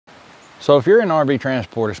So if you're in RV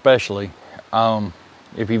transport especially,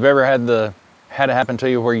 if you've ever had it happen to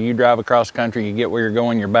you where you drive across the country, you get where you're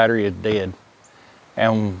going, your battery is dead.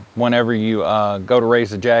 And whenever you go to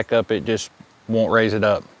raise the jack up, it just won't raise it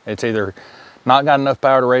up. It's either not got enough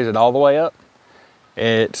power to raise it all the way up,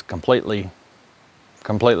 it's completely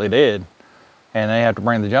dead, and they have to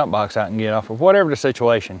bring the jump box out and get off, or whatever the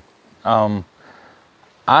situation. When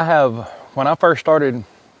I first started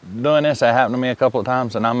doing this, that happened to me a couple of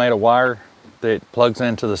times, and I made a wire that plugs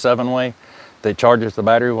into the 7-way that charges the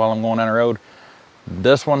battery while I'm going down the road.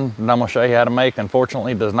 This one that I'm gonna show you how to make,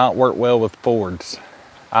 unfortunately, does not work well with Fords.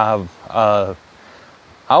 I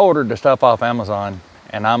ordered the stuff off Amazon,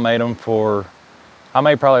 and I made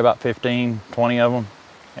probably about 15, 20 of them,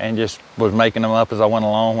 and just was making them up as I went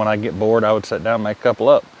along. When I get bored, I would sit down and make a couple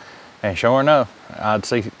up. And sure enough, I'd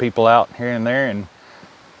see people out here and there, and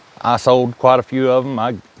I sold quite a few of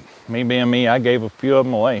them. Me being me, I gave a few of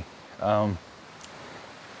them away.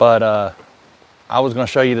 But I was gonna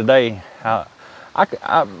show you today how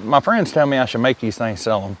my friends tell me I should make these things,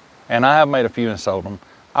 sell them, and I have made a few and sold them.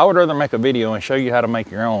 I would rather make a video and show you how to make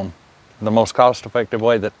your own, the most cost-effective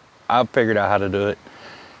way that I've figured out how to do it.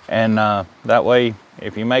 And that way,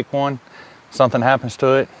 if you make one, something happens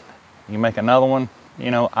to it, you make another one.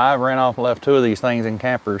 You know, I ran off and left 2 of these things in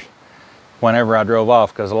campers whenever I drove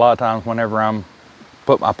off, because a lot of times whenever I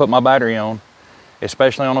put my battery on,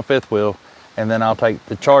 especially on a 5th wheel, and then I'll take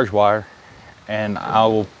the charge wire and I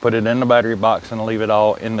will put it in the battery box and leave it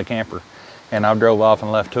all in the camper. And I drove off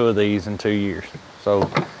and left 2 of these in 2 years. So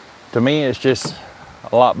to me, it's just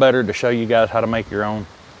a lot better to show you guys how to make your own.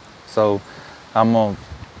 So I'm gonna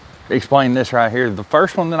explain this right here. The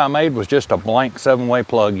first one that I made was just a blank 7-way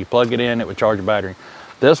plug. You plug it in, it would charge a battery.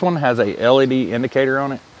 This one has a LED indicator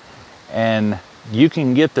on it, and you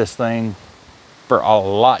can get this thing for a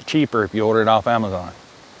lot cheaper if you order it off Amazon.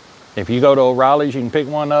 If you go to O'Reilly's, you can pick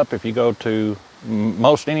one up. If you go to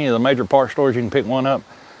any of the major parts stores, you can pick one up.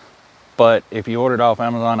 But if you order it off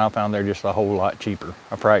Amazon, I found they're just a whole lot cheaper,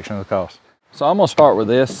 a fraction of the cost. So I'm gonna start with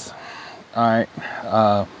this. All right,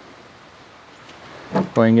 go ahead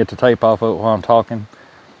and get the tape off of it while I'm talking.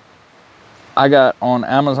 I got on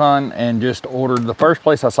Amazon and just ordered, the first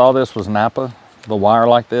place I saw this was Napa, the wire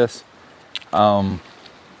like this,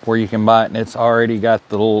 where you can buy it and it's already got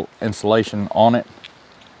the little insulation on it,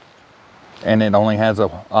 and it only has a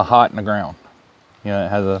hot and a ground. You know, it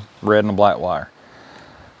has a red and a black wire.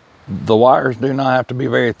 The wires do not have to be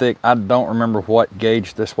very thick. I don't remember what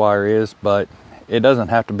gauge this wire is, but it doesn't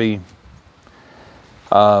have to be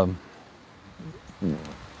very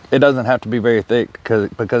thick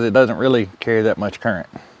because it doesn't really carry that much current.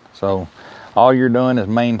 So all you're doing is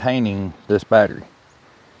maintaining this battery,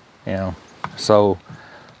 you know. So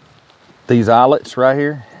these eyelets right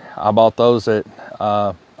here, I bought those at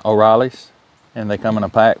O'Reilly's, and they come in a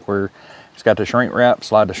pack where it's got the shrink wrap.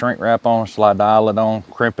 Slide the shrink wrap on, slide the eyelet on,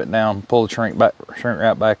 crimp it down, pull the shrink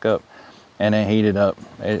wrap back up, and then heat it up.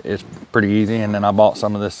 It's pretty easy. And then I bought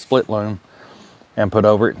some of this split loom and put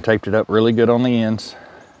over it and taped it up really good on the ends,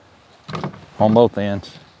 on both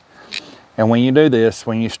ends. And when you do this,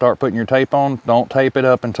 when you start putting your tape on, don't tape it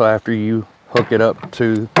up until after you hook it up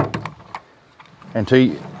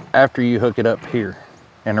after you hook it up here.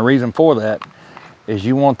 And the reason for that is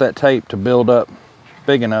you want that tape to build up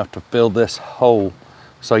big enough to fill this hole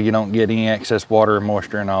so you don't get any excess water and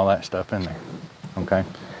moisture and all that stuff in there. Okay,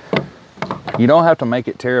 you don't have to make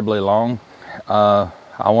it terribly long. I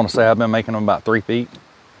want to say I've been making them about 3 feet,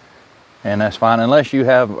 and that's fine unless you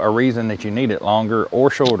have a reason that you need it longer or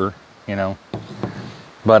shorter, you know.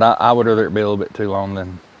 But I would rather it be a little bit too long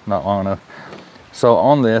than not long enough. So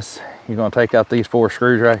on this, you're going to take out these 4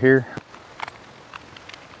 screws right here.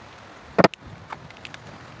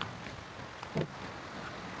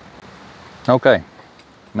 Okay,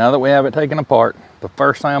 now that we have it taken apart, the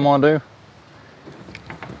first thing I'm going to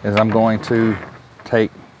do is I'm going to take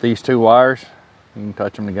these 2 wires. You can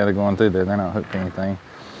touch them together going through there, they're not hooked to anything.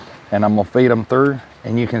 And I'm going to feed them through,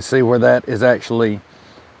 and you can see where that is actually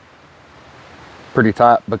pretty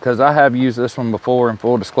tight, because I have used this one before. In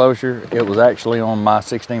full disclosure, it was actually on my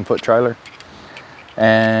 16-foot trailer,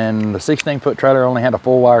 and the 16-foot trailer only had a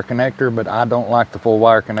 4-wire connector, but I don't like the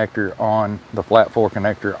 4-wire connector on the flat 4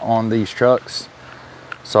 connector on these trucks,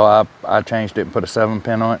 so I changed it and put a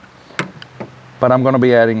 7-pin on it. But I'm going to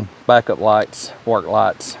be adding backup lights, work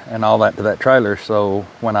lights, and all that to that trailer, so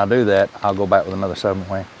when I do that, I'll go back with another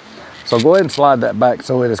 7-way. So go ahead and slide that back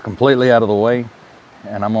so it is completely out of the way,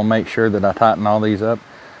 and I'm going to make sure that I tighten all these up.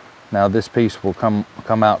 Now this piece will come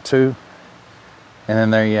out too, and then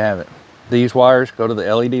there you have it. These wires go to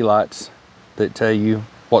the LED lights that tell you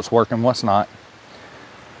what's working, what's not.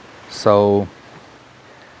 So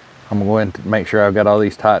I'm gonna go ahead and make sure I've got all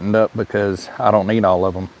these tightened up because I don't need all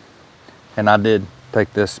of them. And I did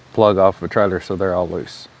take this plug off the trailer, so they're all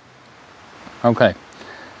loose. Okay,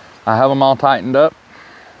 I have them all tightened up.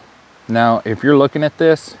 Now, if you're looking at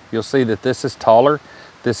this, you'll see that this is taller.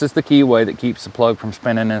 This is the keyway that keeps the plug from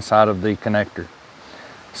spinning inside of the connector.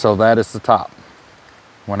 So that is the top.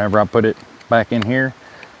 Whenever I put it back in here,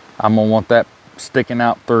 I'm gonna want that sticking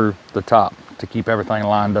out through the top to keep everything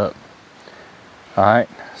lined up. All right,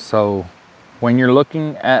 so when you're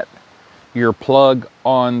looking at your plug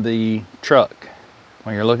on the truck,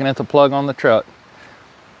 when you're looking at the plug on the truck,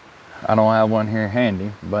 I don't have one here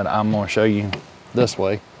handy, but I'm gonna show you this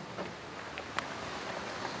way.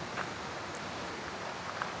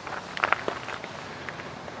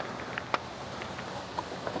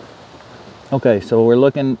 Okay, so we're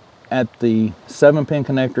looking at the 7-pin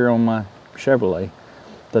connector on my Chevrolet.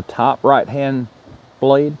 The top right-hand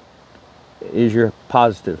blade is your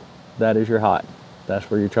positive. That is your hot. That's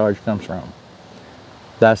where your charge comes from.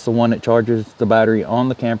 That's the one that charges the battery on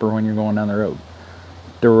the camper when you're going down the road.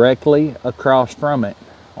 Directly across from it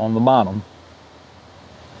on the bottom.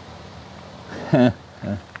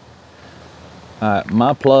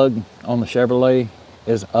 My plug on the Chevrolet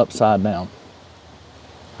is upside down.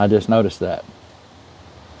 I just noticed that.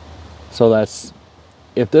 So that's,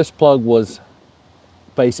 if this plug was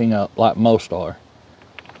facing up like most are,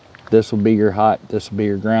 this would be your hot, this would be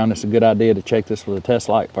your ground. It's a good idea to check this with a test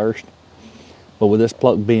light first. But with this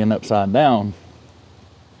plug being upside down,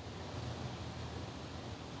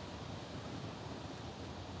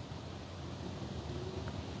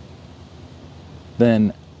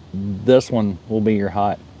 then this one will be your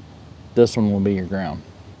hot, this one will be your ground.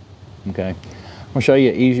 Okay, I'm gonna show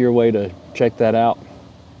you an easier way to check that out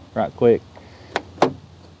right quick.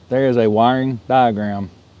 There is a wiring diagram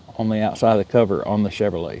on the outside of the cover on the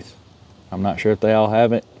Chevrolets. I'm not sure if they all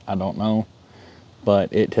have it, I don't know,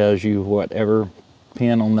 but it tells you whatever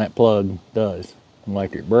pin on that plug does.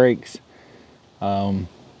 Electric brakes, ground,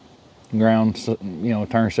 you know,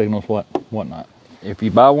 turn signals, whatnot. If you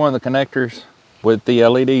buy one of the connectors with the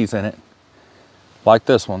LEDs in it, like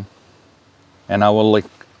this one, and I will link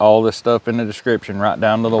all this stuff in the description right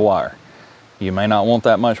down to the wire. You may not want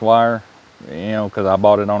that much wire, you know, because I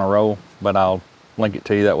bought it on a roll, but I'll link it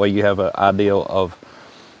to you. That way you have an idea of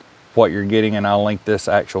what you're getting, and I'll link this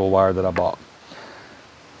actual wire that I bought.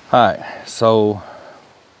 All right, so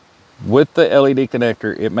with the LED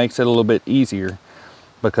connector, it makes it a little bit easier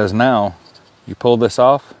because now you pull this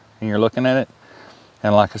off and you're looking at it,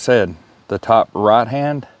 and like I said, the top right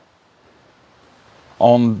hand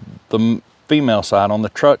on the female side, on the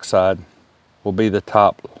truck side, will be the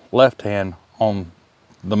top left hand on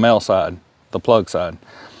the male side, the plug side.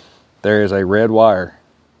 There is a red wire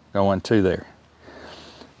going to there.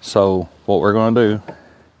 So what we're going to do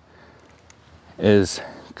is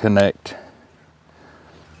connect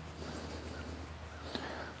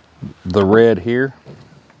the red here.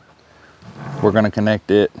 We're going to connect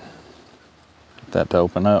it, get that to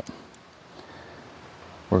open up.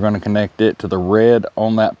 We're going to connect it to the red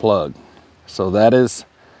on that plug. So that is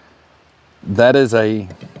a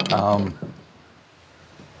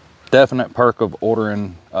definite perk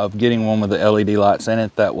of getting one with the LED lights in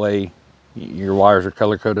it. That way your wires are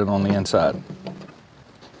color coded on the inside.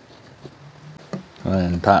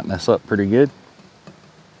 And tighten this up pretty good.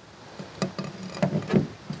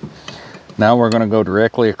 Now we're going to go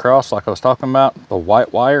directly across, like I was talking about. The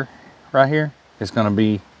white wire right here is going to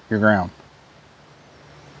be your ground.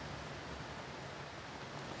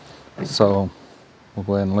 So we'll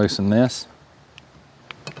go ahead and loosen this.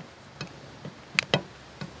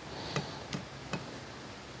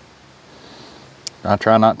 I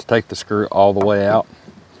try not to take the screw all the way out.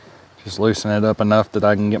 Just loosen it up enough that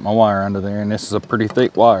I can get my wire under there. And this is a pretty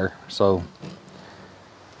thick wire, so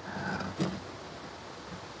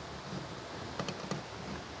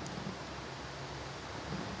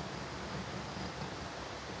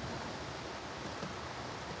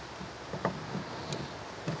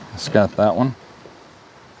it's got that one.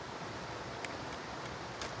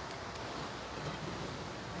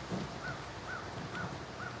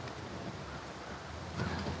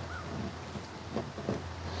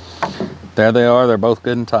 There they are, they're both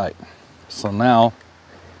good and tight. So now,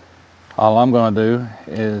 all I'm going to do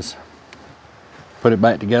is put it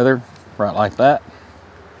back together, right like that.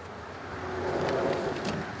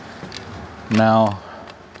 Now,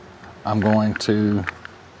 I'm going to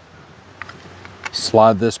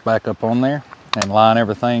slide this back up on there and line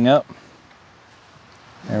everything up.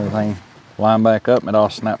 Everything lined back up, and it all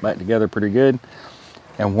snapped back together pretty good.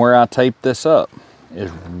 And where I tape this up,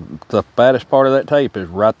 is the fattest part of that tape is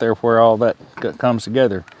right there where all that comes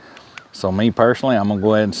together. So me personally, I'm gonna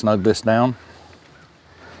go ahead and snug this down.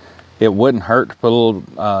 It wouldn't hurt to put a little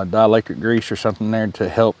dielectric grease or something there to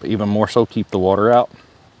help even more so keep the water out.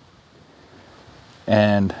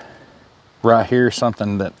 And right here,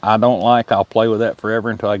 something that I don't like, I'll play with that forever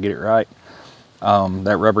until I get it right.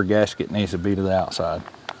 That rubber gasket needs to be to the outside.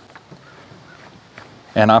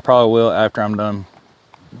 And I probably will, after I'm done,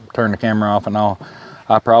 turn the camera off and all,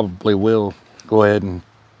 I probably will go ahead and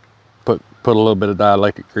put a little bit of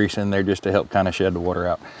dielectric grease in there just to help kind of shed the water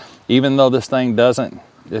out. Even though this thing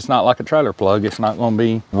it's not like a trailer plug, it's not going to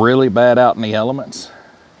be really bad out in the elements.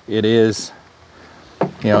 It is,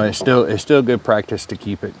 you know, it's still good practice to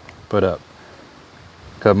keep it put up.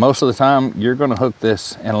 Because most of the time you're going to hook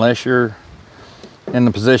this, unless you're in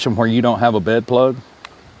the position where you don't have a bed plug,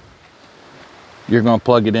 you're going to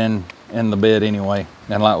plug it in the bed anyway.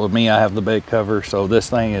 And like with me, I have the bed cover, so this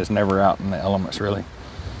thing is never out in the elements really.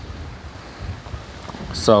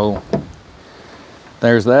 So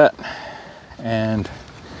there's that. And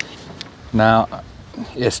now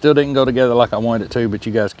it still didn't go together like I wanted it to, but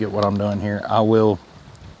you guys get what I'm doing here. I will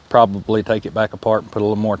probably take it back apart and put a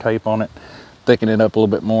little more tape on it, thicken it up a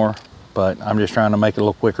little bit more, but I'm just trying to make it a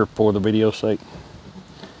little quicker for the video's sake.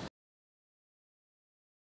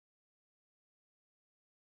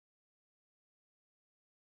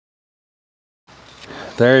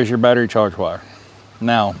 There's your battery charge wire.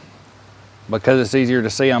 Now, because it's easier to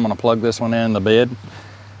see, I'm going to plug this one in the bed.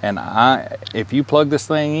 And if you plug this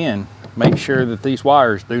thing in, make sure that these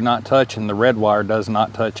wires do not touch, and the red wire does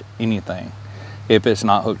not touch anything if it's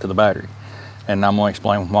not hooked to the battery. And I'm going to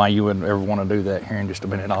explain why you would ever want to do that here in just a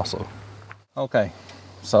minute also. Okay,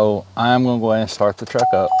 so I'm going to go ahead and start the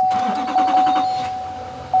truck up.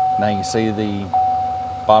 Now you can see the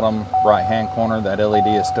bottom right hand corner, that LED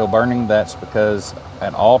is still burning. That's because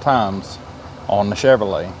at all times on the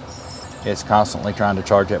Chevrolet, it's constantly trying to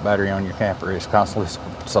charge that battery on your camper. It's constantly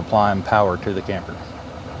supplying power to the camper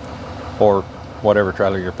or whatever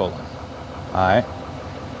trailer you're pulling. All right.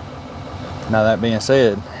 Now that being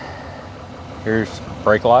said, here's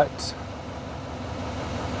brake lights,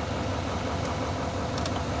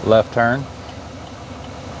 left turn,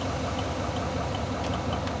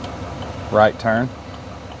 right turn,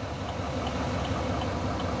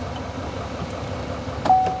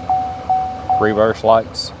 reverse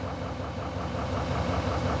lights,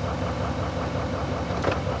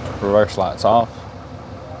 reverse lights off,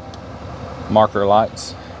 marker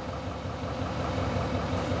lights,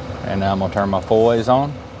 and now I'm going to turn my full ways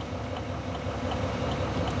on.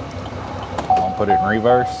 I'm going to put it in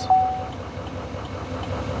reverse.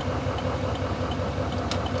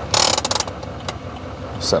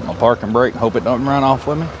 Set my parking brake, hope it don't run off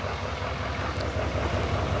with me.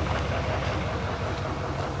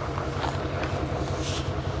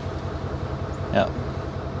 Yep.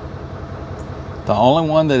 The only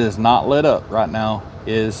one that is not lit up right now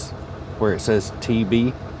is where it says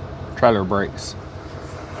TB, trailer brakes.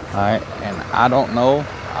 All right, and I don't know,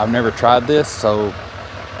 I've never tried this, so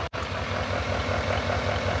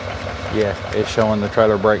yeah, it's showing the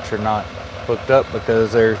trailer brakes are not hooked up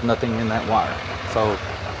because there's nothing in that wire. So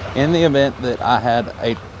in the event that I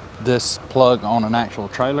had this plug on an actual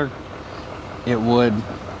trailer, it would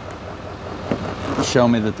show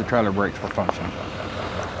me that the trailer brakes were functioning.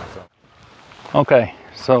 Okay,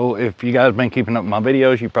 so if you guys have been keeping up with my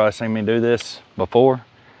videos, you've probably seen me do this before,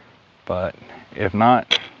 but if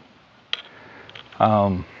not,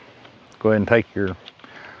 go ahead and take your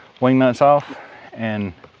wing nuts off.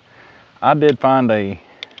 And I did find a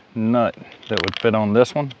nut that would fit on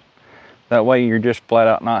this one. That way you're just flat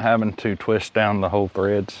out not having to twist down the whole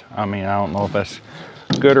threads. I mean, I don't know if that's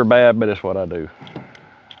good or bad, but it's what I do.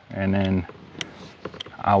 And then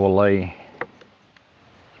I will lay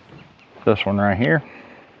this one right here,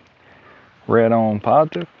 red on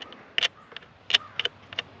positive.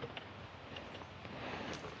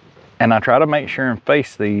 And I try to make sure and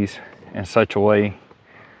face these in such a way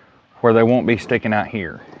where they won't be sticking out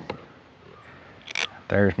here.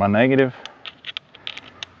 There's my negative.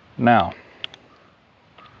 Now,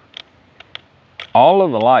 all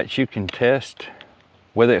of the lights you can test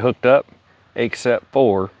with it hooked up except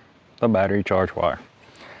for the battery charge wire.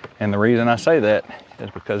 And the reason I say that is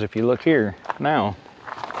because if you look here now,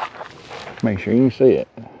 make sure you can see it.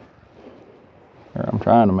 Or I'm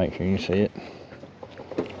trying to make sure you see it.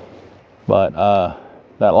 But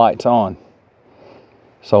that light's on.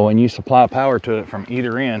 So when you supply power to it from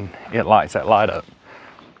either end, it lights that light up.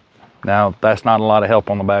 Now, that's not a lot of help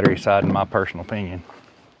on the battery side in my personal opinion,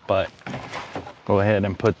 but go ahead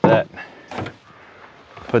and put that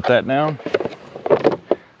down.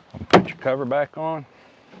 cover back on.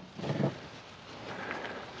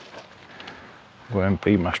 Go ahead and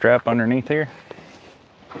feed my strap underneath here.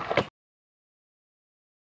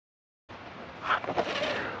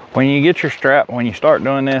 When you get your strap, when you start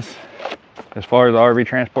doing this, as far as the RV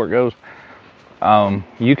transport goes,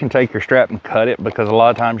 you can take your strap and cut it, because a lot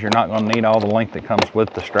of times you're not going to need all the length that comes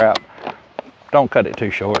with the strap. Don't cut it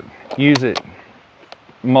too short. Use it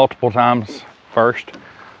multiple times first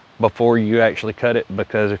before you actually cut it,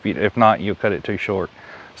 because if not, you'll cut it too short.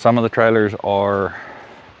 Some of the trailers are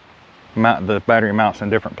the battery mounts in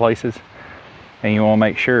different places, and you want to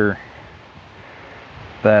make sure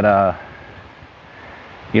that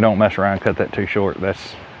you don't mess around and cut that too short.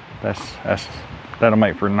 That'll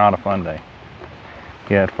make for not a fun day.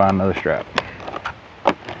 You have to find another strap.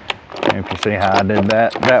 And you can see how I did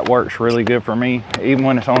that. That works really good for me, even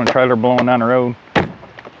when it's on a trailer blowing down the road.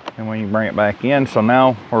 And when you bring it back in, so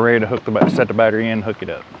now we're ready to set the battery in, hook it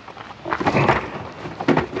up.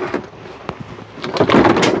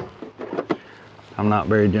 I'm not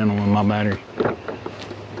very gentle with my battery.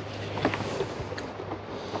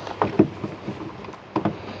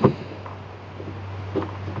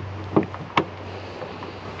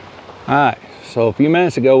 All right, so a few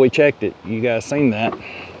minutes ago we checked it. You guys seen that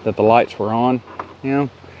the lights were on. You know,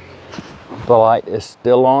 the light is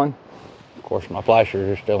still on. Of course, my flashers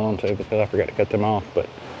are still on too, because I forgot to cut them off. But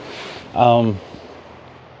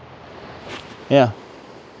yeah.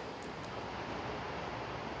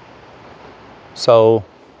 So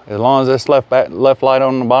as long as this left light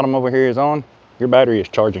on the bottom over here is on, your battery is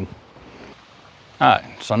charging. All right,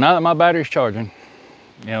 so now that my battery's charging,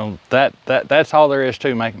 you know, that's all there is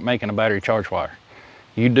to making a battery charge wire.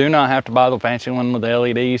 You do not have to buy the fancy one with the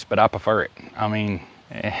LEDs, but I prefer it. I mean,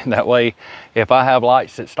 that way, if I have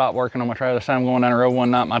lights that stop working on my trailer, say I'm going down the road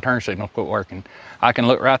one night, my turn signal quit working, I can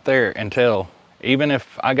look right there and tell, even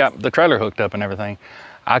if I got the trailer hooked up and everything,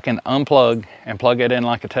 I can unplug and plug it in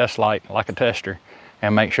like a test light, like a tester,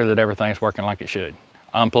 and make sure that everything's working like it should.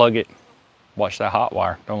 Unplug it, watch that hot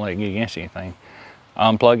wire, don't let it get against anything.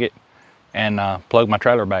 Unplug it and plug my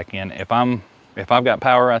trailer back in. If I've got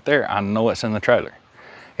power right there, I know it's in the trailer.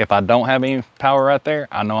 If I don't have any power right there,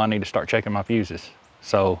 I know I need to start checking my fuses.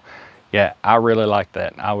 So yeah, I really like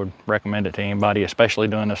that. I would recommend it to anybody, especially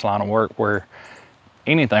doing this line of work where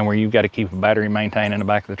anything where you've got to keep a battery maintained in the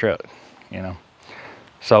back of the truck, you know.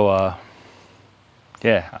 So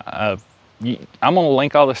yeah, I'm gonna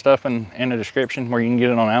link all this stuff in the description where you can get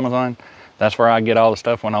it on Amazon. That's where I get all the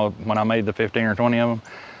stuff when I made the 15 or 20 of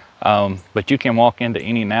them. But you can walk into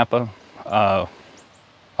any Napa,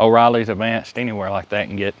 O'Reilly's, Advanced, anywhere like that,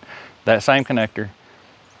 and get that same connector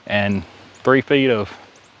and 3 feet of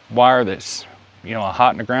wire that's, you know,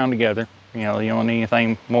 hot in the ground together. You know, you don't need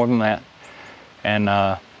anything more than that, and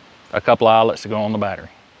a couple of outlets to go on the battery,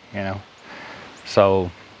 you know.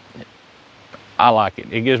 So I like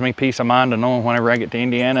it. It gives me peace of mind to knowing whenever I get to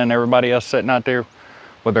Indiana and everybody else sitting out there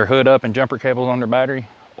with their hood up and jumper cables on their battery,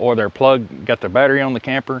 or they're got their battery on the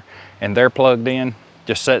camper and they're plugged in,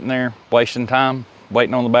 just sitting there wasting time,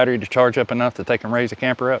 waiting on the battery to charge up enough that they can raise the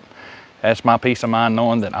camper up. That's my peace of mind,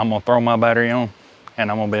 knowing that I'm gonna throw my battery on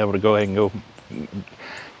and I'm gonna be able to go ahead and go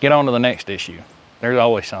get on to the next issue. There's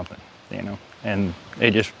always something, you know, and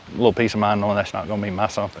it just a little peace of mind knowing that's not gonna be my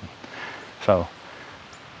something. So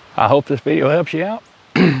I hope this video helps you out.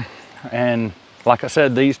 And like I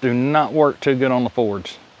said, these do not work too good on the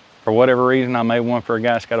Fords. For whatever reason, I made one for a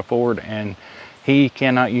guy that's got a Ford, and he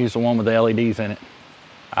cannot use the one with the LEDs in it.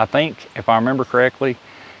 I think, if I remember correctly,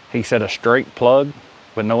 he said a straight plug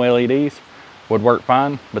with no LEDs would work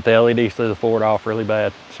fine, but the LEDs threw the Ford off really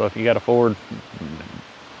bad. So if you got a Ford,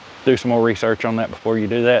 do some more research on that before you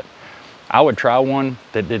do that. I would try one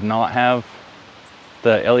that did not have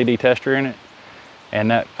the LED tester in it,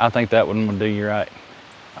 and I think that one would do you right.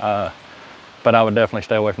 But I would definitely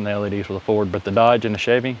stay away from the LEDs with a Ford. But the Dodge and the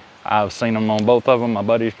Chevy, I've seen them on both of them. My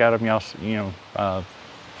buddy's got them. Y'all, you know,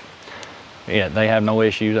 yeah, they have no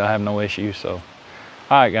issues. I have no issues. So, all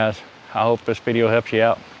right, guys. I hope this video helps you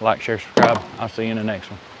out. Like, share, subscribe. I'll see you in the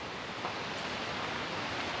next one.